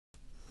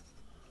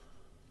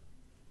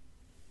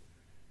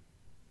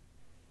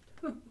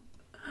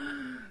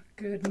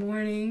Good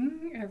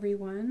morning,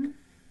 everyone.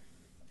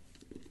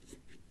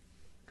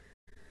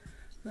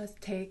 Let's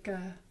take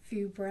a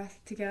few breaths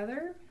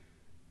together.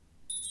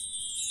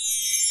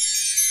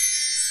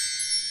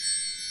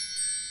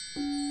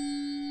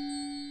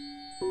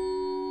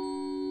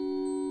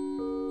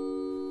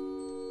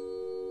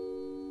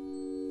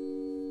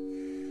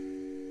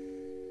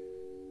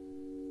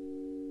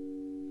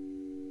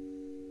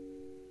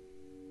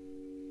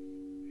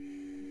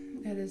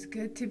 It is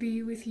good to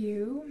be with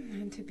you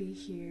and to be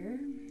here.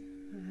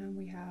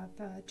 We have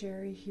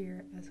Jerry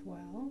here as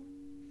well.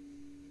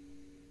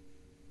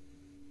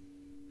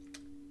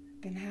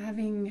 Been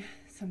having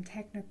some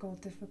technical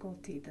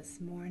difficulty this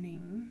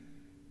morning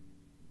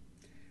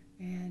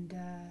and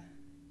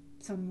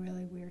some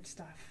really weird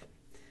stuff.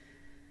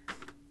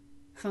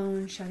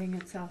 Phone shutting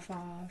itself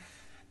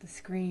off. The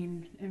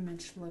screen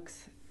image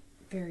looks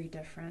very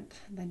different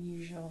than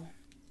usual.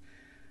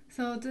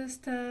 So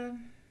just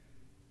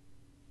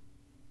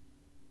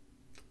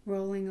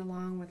rolling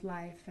along with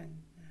life and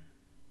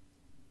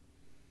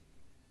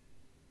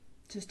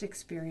just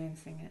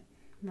experiencing it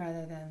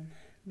rather than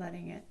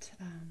letting it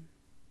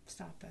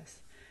stop us.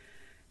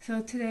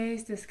 So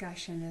today's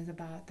discussion is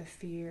about the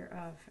fear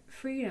of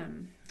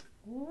freedom.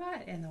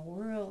 What in the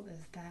world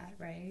is that,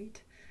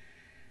 right?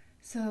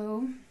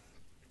 So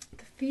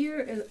the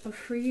fear of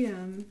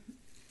freedom,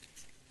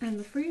 and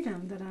the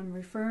freedom that I'm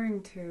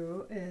referring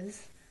to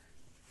is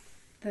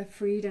the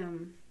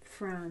freedom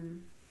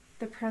from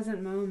the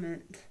present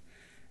moment,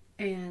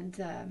 and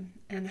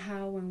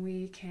how when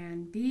we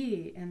can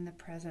be in the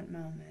present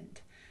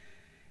moment,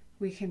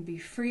 we can be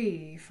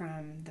free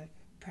from the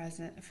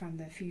present, from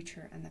the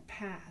future and the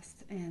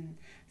past. And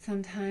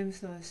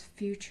sometimes those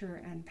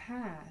future and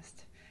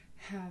past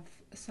have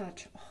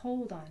such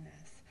hold on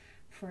us.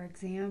 For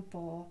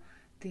example,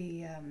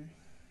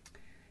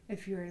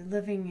 if you're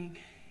living,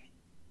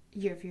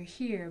 if you're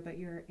here but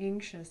you're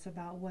anxious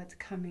about what's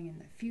coming in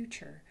the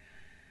future,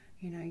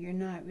 you're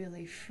not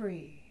really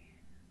free.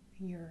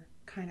 You're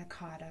kind of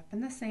caught up.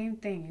 And the same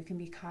thing, you can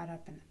be caught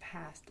up in the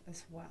past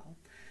as well.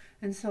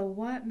 And so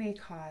what may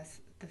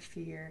cause the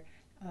fear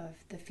of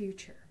the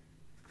future?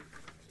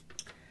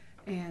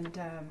 And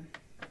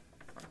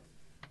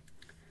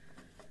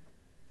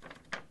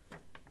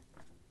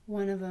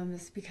one of them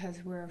is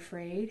because we're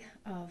afraid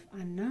of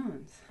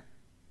unknowns.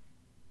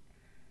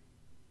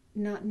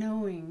 Not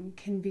knowing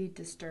can be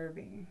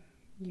disturbing.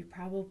 You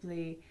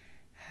probably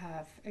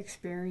have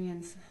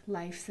experienced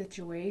life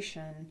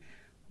situation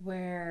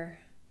where,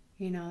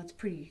 it's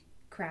pretty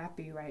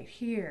crappy right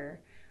here,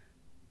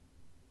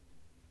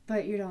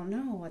 but you don't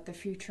know what the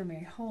future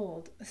may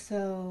hold.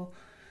 So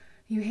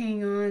you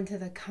hang on to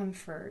the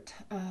comfort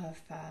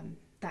of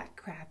that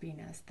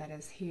crappiness that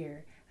is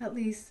here. At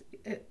least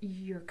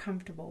you're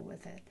comfortable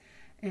with it.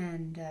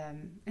 And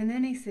in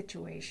any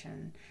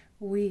situation,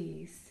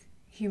 we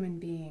human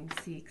beings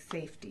seek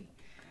safety.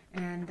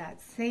 And that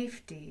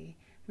safety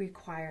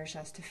requires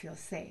us to feel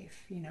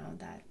safe.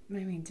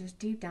 Just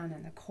deep down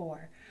in the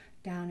core,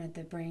 down at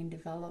the brain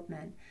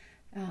development,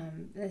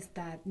 is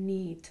that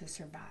need to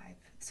survive.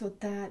 So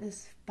that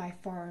is by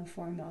far and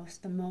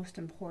foremost the most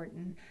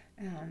important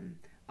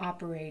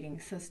operating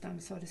system,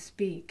 so to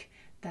speak,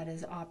 that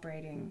is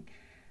operating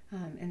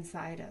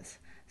inside us.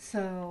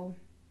 So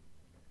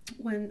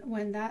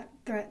when that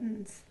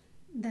threatens,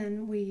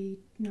 then we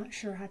not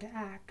sure how to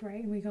act,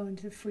 right? And we go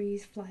into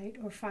freeze, flight,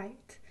 or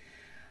fight.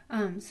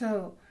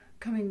 So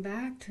coming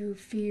back to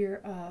fear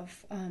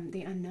of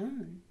the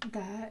unknown,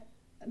 that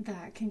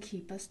can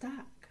keep us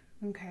stuck,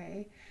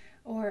 okay?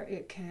 Or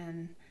it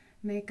can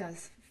make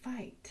us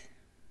fight,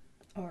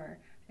 or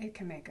it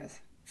can make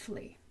us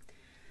flee.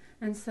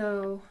 And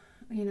so,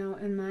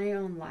 in my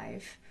own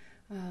life,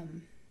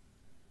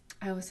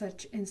 I was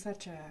in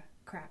such a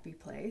crappy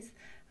place.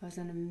 I was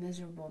in a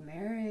miserable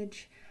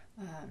marriage.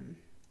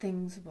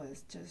 Things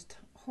was just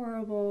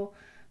horrible.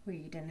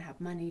 We didn't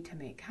have money to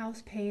make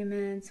house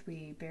payments.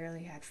 We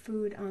barely had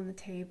food on the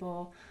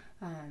table.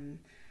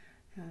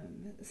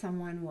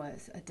 Someone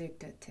was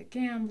addicted to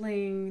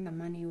gambling. The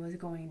money was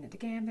going into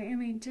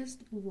gambling.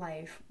 Just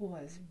life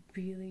was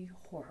really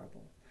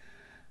horrible.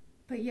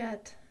 But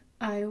yet,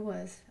 I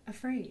was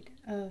afraid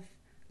of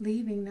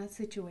leaving that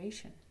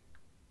situation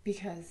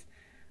because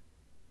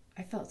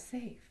I felt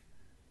safe,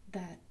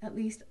 that at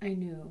least I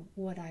knew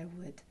what I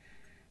would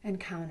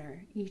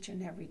encounter each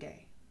and every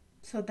day.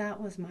 So that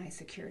was my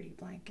security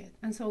blanket.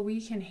 And so we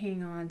can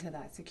hang on to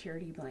that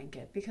security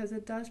blanket because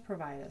it does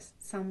provide us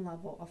some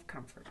level of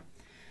comfort.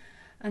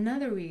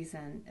 Another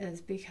reason is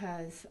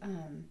because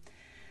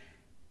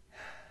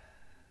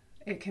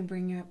it can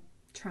bring up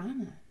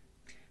trauma.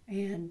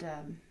 And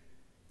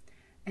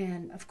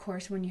of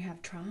course, when you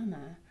have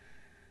trauma,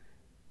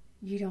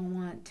 you don't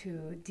want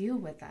to deal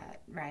with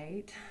that,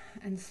 right?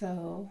 And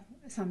so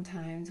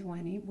sometimes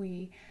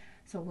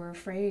we're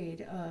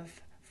afraid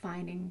of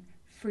finding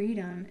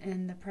freedom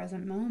in the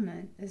present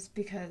moment is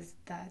because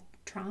that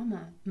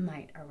trauma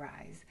might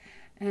arise.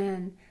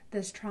 And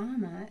this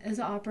trauma is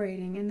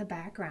operating in the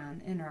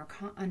background in our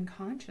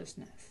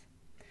unconsciousness.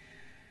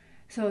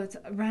 So it's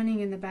running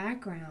in the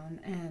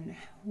background, and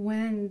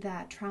when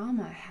that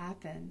trauma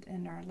happened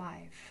in our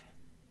life,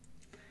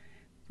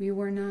 we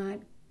were not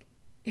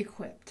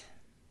equipped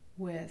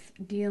with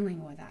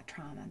dealing with that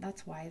trauma.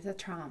 That's why it's a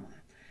trauma.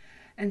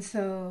 And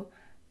so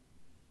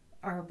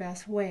our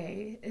best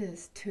way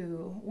is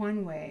to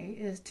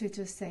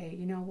just say,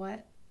 you know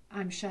what,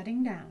 I'm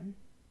shutting down.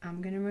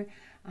 And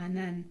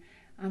then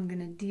I'm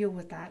gonna deal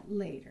with that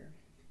later.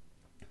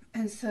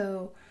 And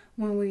so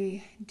when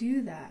we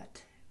do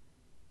that,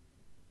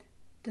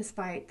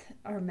 despite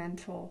our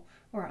mental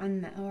or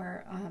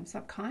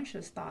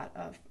subconscious thought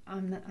of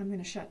I'm going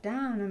to shut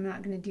down, I'm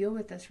not going to deal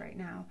with this right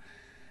now,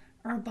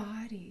 our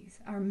bodies,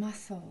 our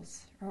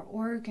muscles, our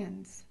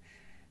organs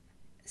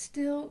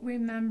still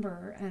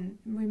remember and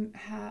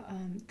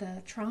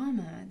the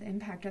trauma, the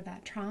impact of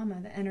that trauma,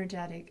 the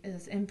energetic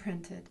is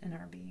imprinted in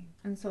our being.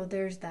 And so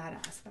there's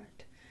that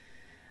aspect.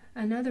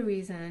 Another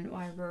reason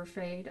why we're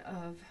afraid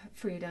of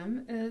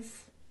freedom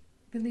is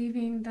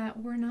believing that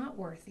we're not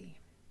worthy.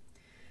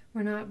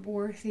 We're not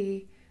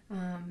worthy.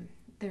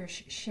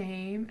 There's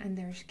shame and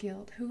there's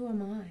guilt. Who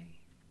am I?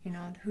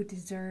 Who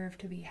deserve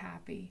to be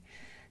happy,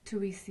 to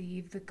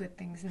receive the good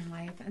things in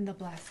life and the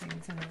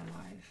blessings in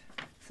our life.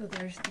 So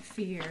there's the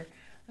fear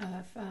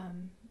of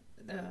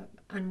the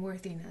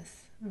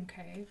unworthiness.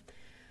 Okay,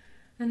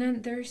 and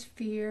then there's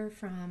fear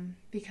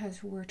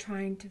because we're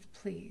trying to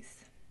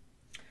please,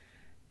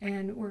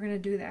 and we're going to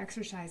do the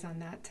exercise on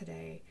that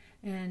today.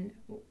 And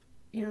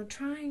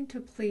trying to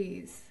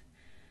please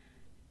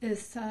is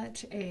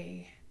such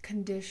a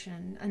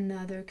condition,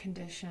 another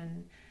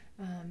condition,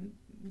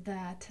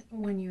 that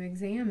when you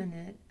examine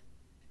it,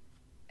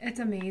 it's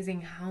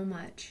amazing how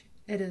much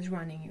it is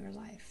running your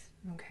life,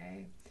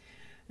 okay?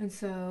 And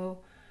so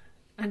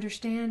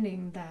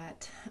understanding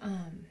that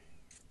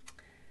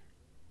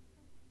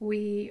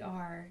we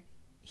are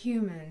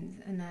humans,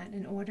 and that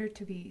in order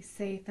to be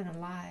safe and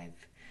alive,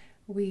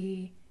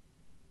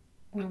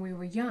 when we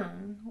were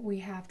young, we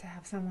have to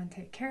have someone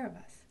take care of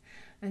us.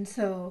 And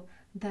so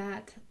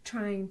that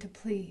trying to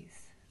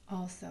please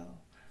also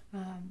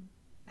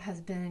has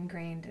been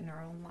ingrained in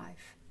our own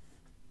life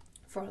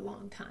for a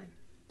long time.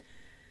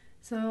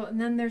 So, and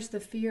then there's the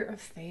fear of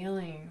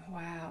failing.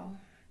 Wow.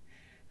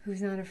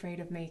 Who's not afraid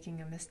of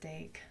making a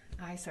mistake?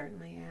 I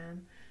certainly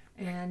am.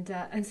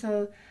 And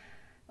so,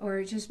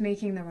 or just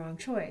making the wrong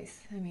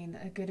choice. I mean,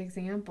 a good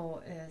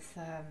example is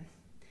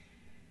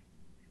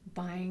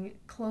buying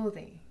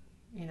clothing.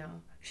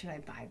 Should I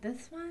buy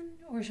this one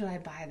or should I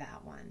buy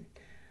that one?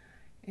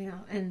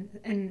 And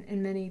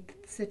in many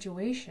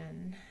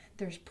situations,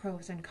 there's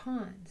pros and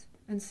cons.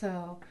 And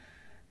so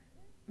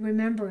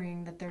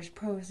remembering that there's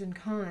pros and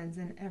cons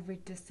in every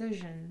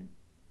decision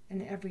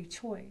and every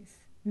choice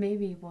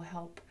maybe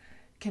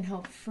can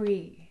help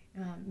free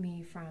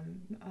me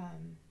from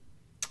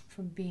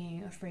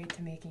being afraid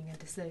to making a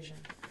decision.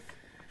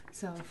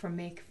 So from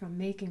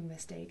making a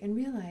mistake and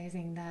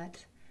realizing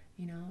that,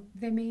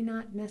 they may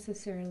not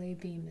necessarily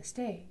be a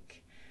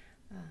mistake,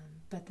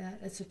 but that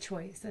it's a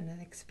choice and an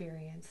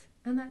experience.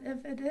 And that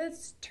if it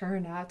is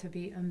turned out to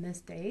be a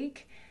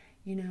mistake,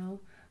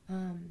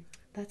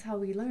 that's how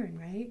we learn,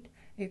 right?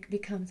 It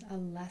becomes a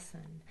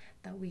lesson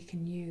that we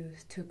can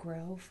use to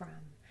grow from.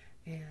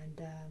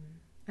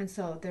 And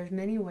so there's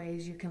many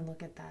ways you can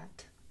look at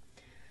that.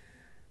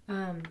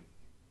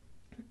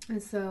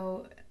 And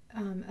so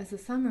as a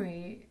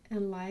summary,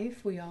 in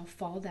life, we all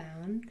fall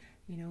down,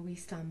 we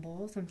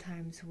stumble.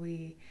 Sometimes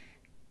we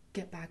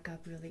get back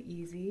up really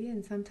easy,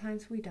 and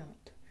sometimes we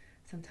don't.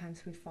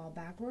 Sometimes we fall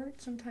backward,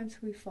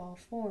 sometimes we fall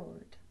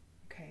forward,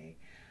 okay?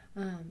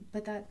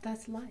 But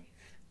that's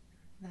life.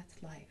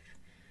 That's life.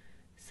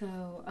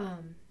 So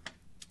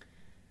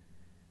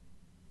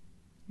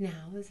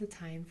now is the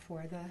time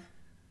for the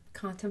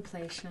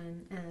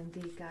contemplation and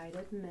the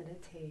guided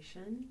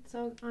meditation.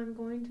 So I'm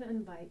going to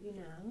invite you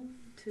now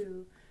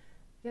to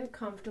get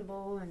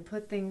comfortable and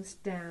put things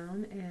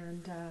down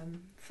and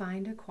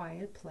find a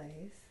quiet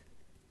place.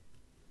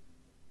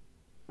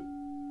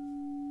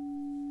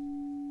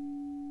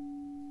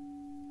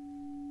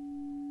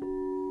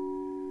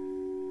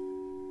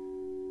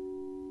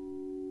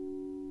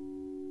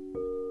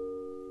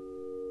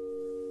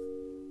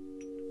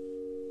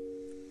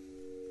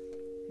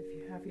 If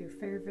you have your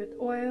favorite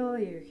oil,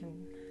 you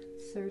can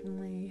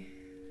certainly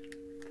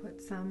put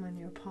some on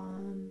your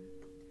palm.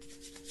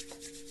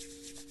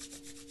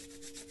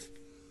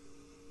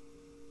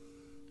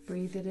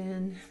 Breathe it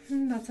in.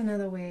 That's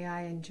another way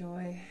I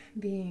enjoy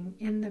being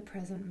in the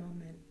present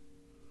moment.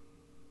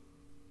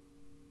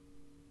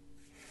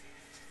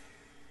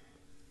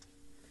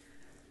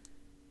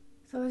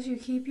 So as you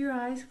keep your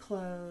eyes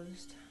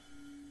closed,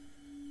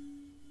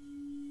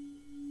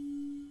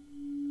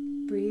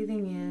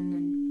 breathing in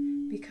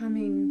and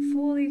becoming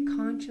fully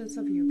conscious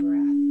of your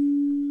breath.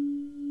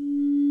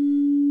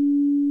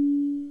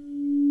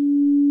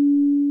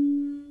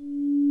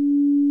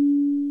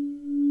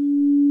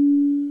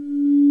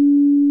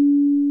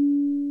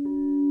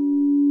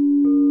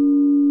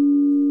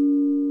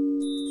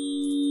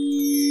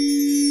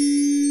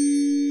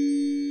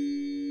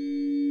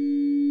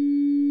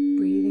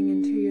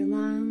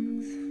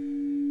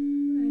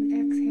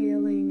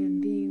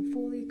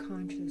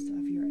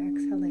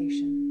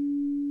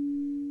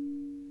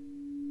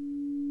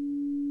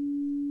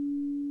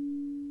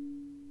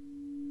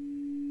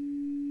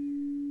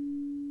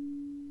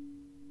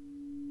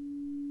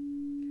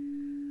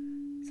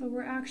 So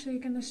we're actually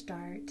going to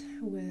start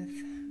with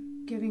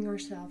giving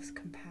ourselves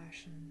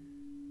compassion.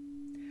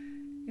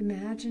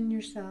 Imagine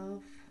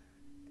yourself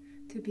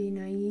to be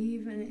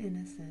naive and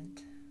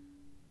innocent.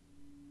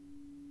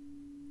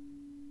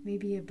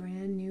 Maybe a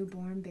brand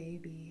newborn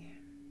baby,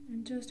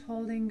 and just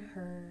holding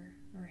her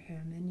or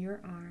him in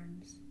your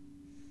arms.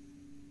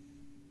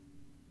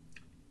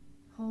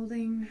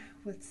 Holding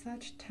with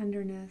such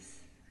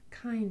tenderness,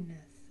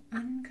 kindness,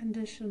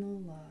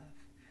 unconditional love,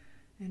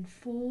 and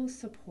full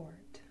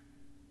support.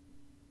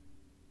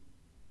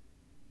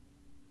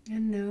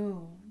 And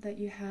know that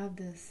you have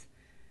this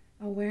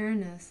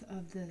awareness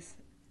of this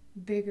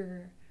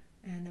bigger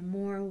and a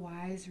more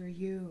wiser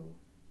you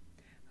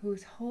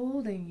who's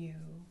holding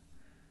you,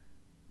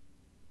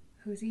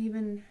 who's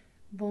even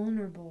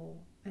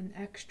vulnerable and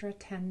extra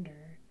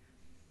tender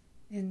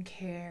in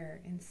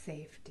care and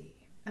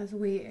safety as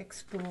we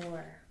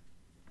explore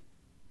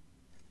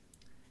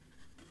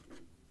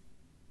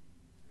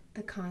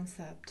the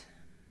concept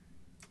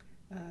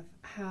of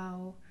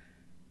how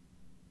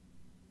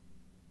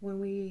when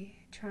we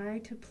try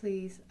to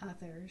please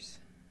others,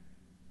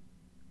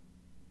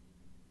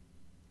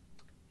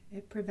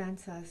 it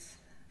prevents us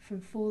from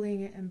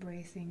fully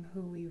embracing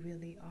who we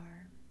really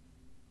are.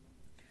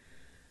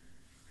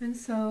 And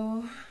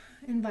so,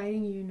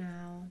 inviting you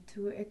now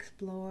to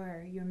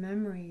explore your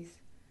memories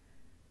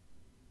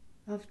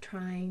of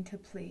trying to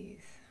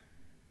please.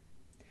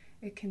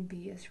 It can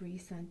be as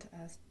recent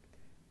as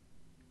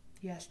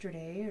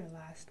yesterday or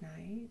last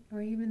night,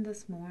 or even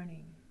this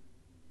morning,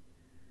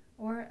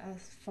 or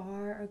as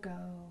far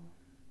ago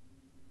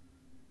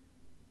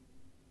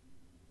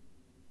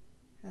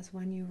as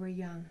when you were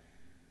young.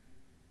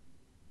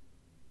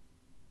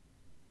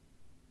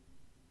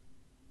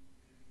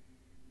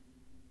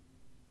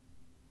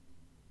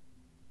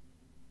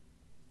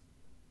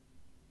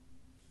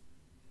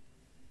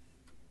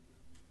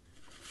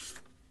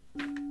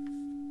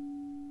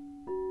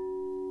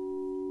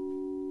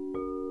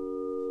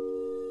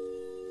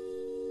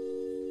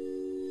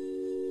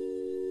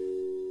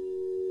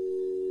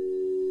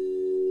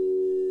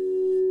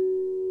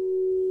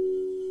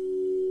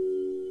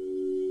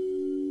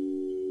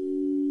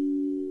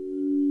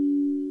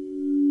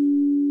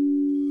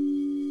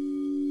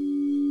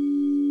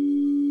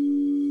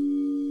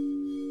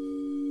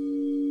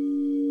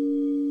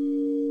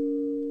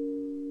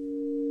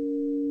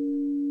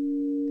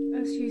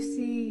 As you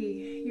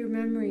see your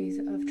memories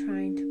of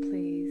trying to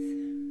please,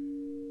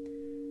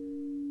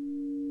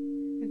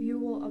 if you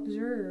will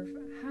observe,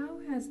 how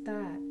has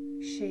that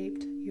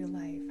shaped your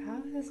life?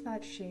 How has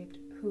that shaped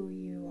who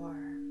you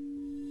are?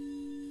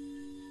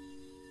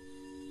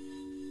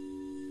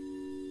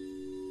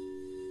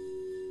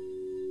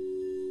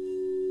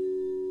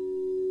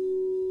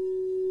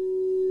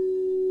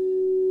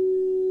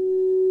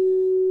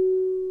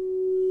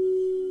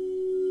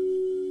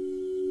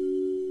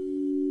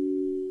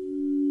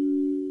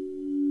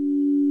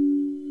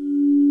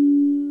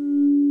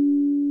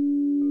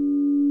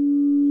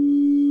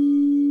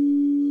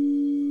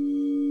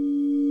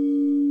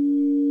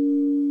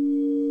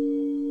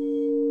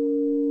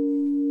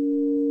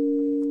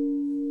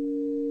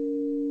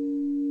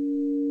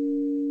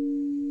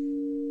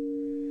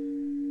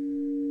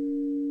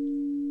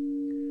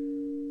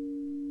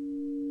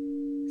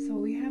 So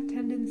we have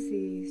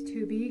tendencies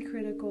to be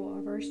critical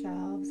of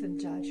ourselves and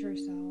judge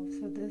ourselves.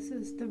 So this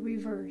is the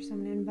reverse.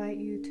 I'm going to invite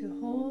you to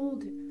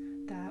hold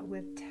that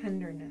with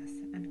tenderness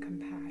and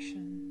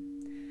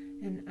compassion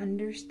and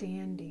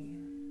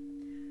understanding.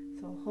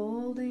 So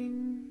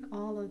holding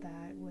all of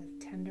that with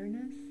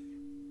tenderness,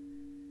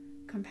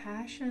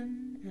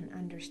 compassion, and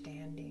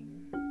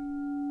understanding.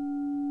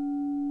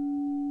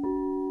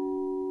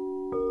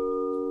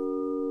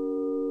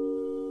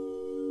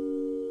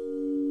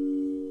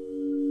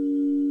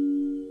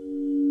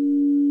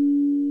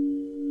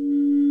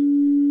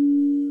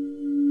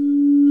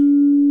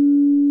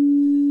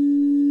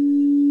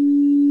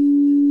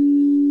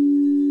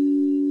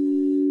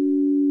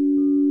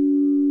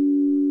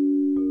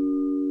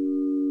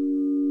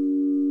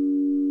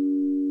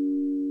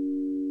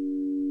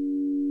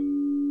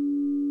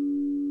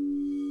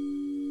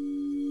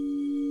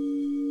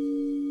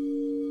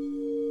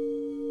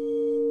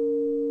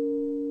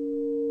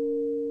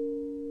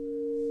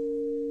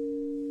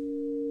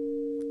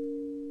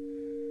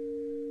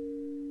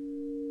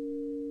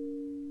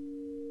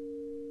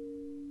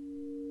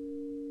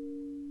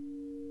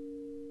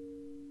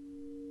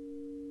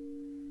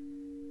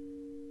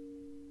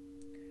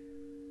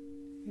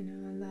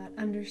 And that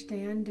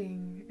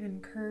understanding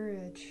and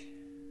courage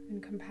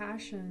and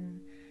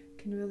compassion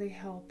can really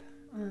help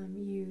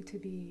you to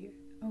be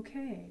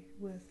okay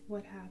with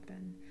what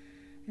happened,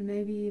 and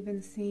maybe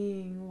even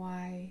seeing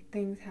why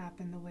things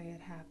happened the way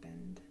it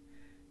happened,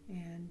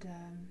 and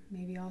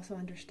maybe also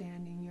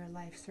understanding your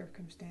life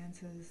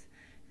circumstances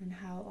and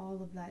how all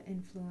of that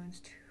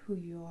influenced who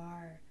you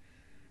are,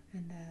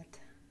 and that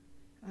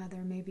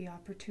there may be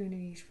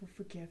opportunities for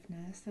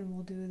forgiveness, and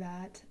we'll do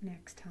that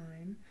next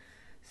time.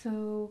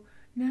 So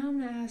now I'm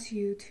going to ask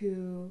you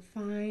to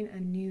find a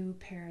new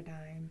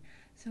paradigm.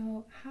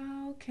 So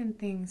how can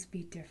things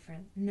be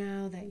different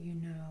now that you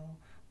know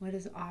what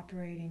is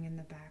operating in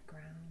the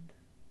background?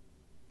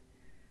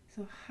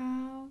 So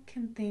how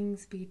can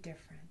things be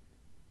different?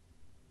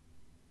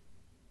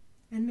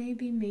 And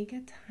maybe make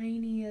a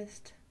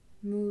tiniest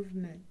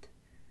movement,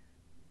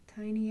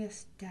 tiniest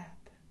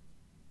step,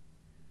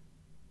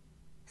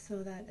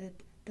 so that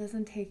it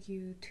doesn't take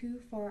you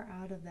too far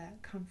out of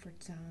that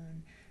comfort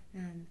zone.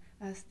 And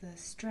as the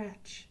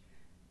stretch,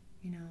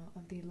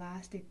 of the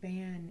elastic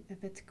band,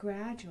 if it's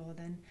gradual,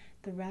 then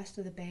the rest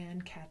of the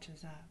band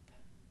catches up.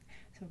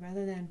 So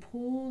rather than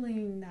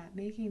pulling that,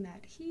 making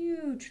that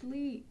huge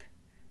leap,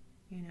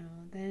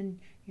 then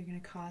you're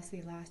going to cause the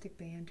elastic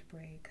band to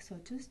break. So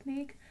just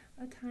make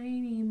a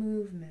tiny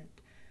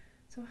movement.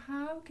 So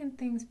how can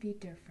things be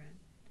different?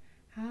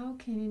 How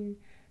can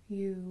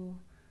you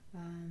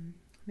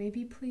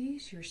maybe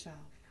please yourself?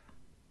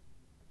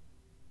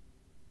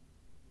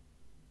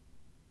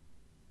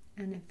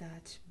 And if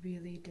that's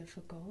really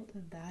difficult,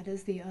 if that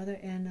is the other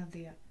end of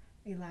the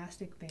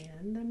elastic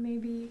band, then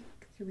maybe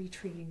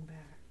retreating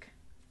back.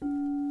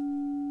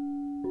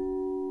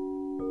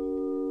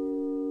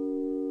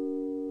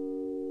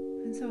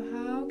 And so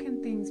how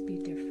can things be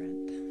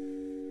different?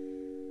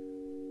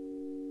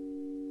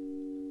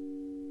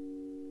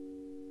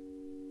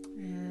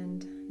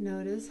 And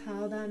notice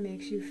how that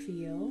makes you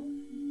feel.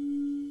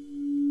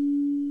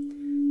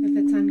 If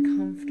it's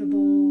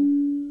uncomfortable,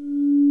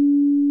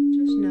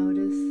 just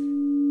notice.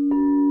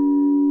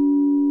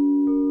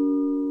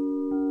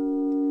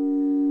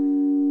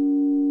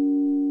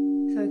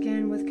 So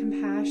again, with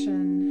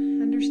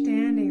compassion,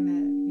 understanding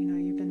that,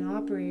 you've been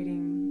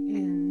operating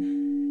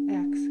in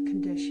X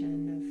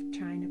condition of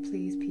trying to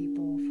please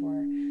people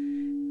for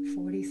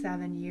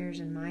 47 years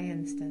in my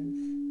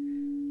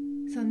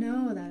instance. So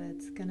know that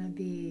it's going to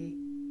be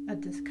a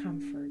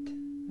discomfort,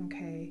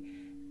 okay,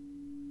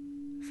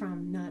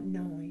 from not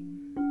knowing.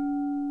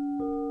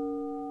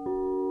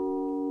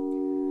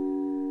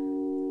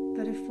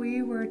 But if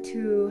we were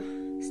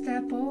to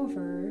step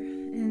over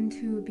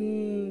into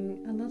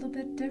being a little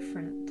bit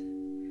different,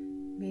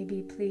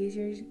 maybe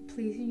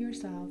pleasing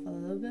yourself a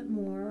little bit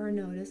more, or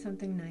notice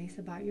something nice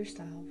about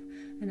yourself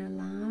and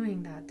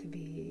allowing that to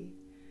be,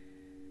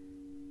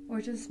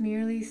 or just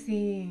merely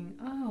seeing,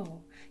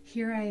 oh,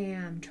 here I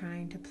am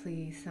trying to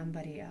please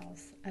somebody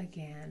else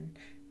again,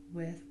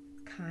 with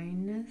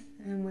kindness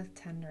and with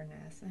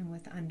tenderness and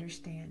with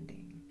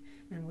understanding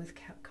and with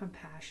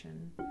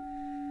compassion.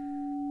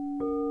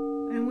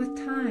 And with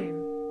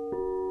time,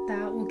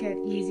 that will get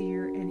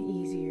easier and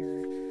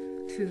easier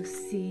to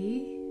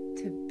see,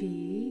 to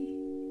be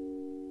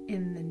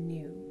in the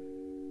new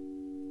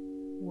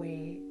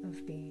way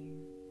of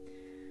being.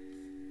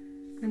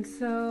 And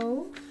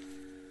so,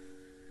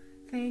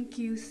 thank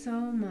you so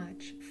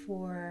much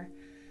for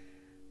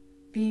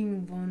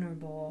being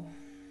vulnerable.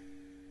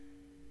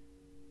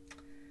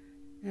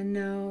 And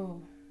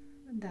know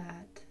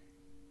that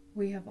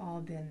we have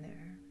all been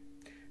there.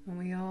 And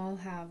we all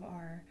have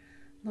our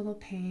little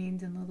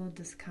pains and little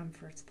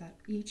discomforts that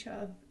each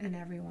of and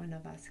every one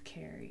of us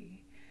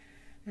carry.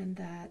 And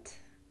that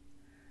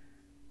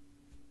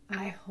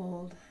I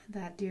hold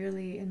that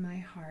dearly in my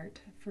heart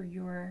for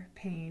your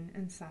pain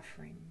and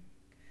suffering.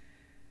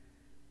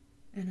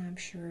 And I'm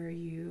sure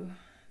you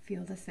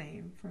feel the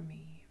same for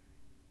me.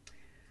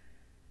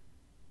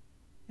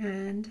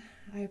 And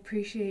I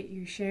appreciate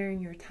you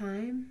sharing your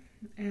time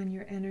and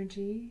your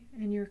energy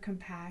and your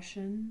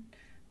compassion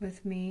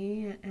with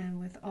me and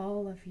with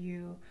all of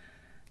you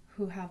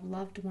who have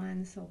loved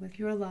ones, so with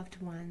your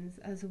loved ones,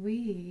 as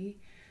we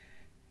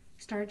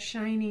start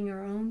shining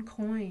our own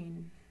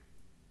coin.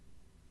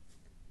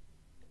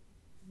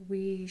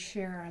 We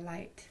share our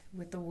light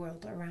with the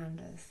world around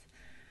us.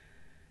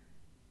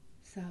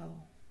 So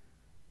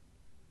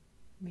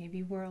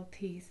maybe world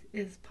peace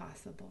is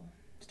possible,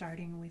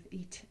 starting with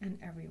each and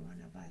every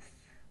one of us.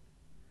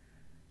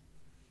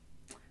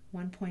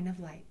 One point of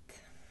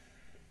light.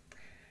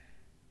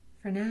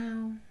 For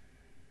now,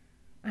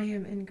 I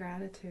am in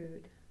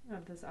gratitude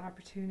of this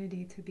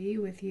opportunity to be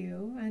with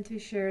you and to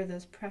share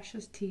this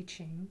precious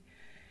teaching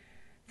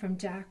from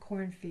Jack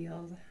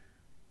Kornfield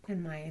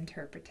and my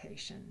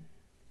interpretation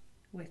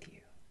with you.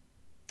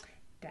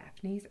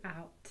 Daphne's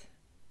out.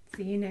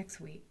 See you next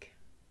week.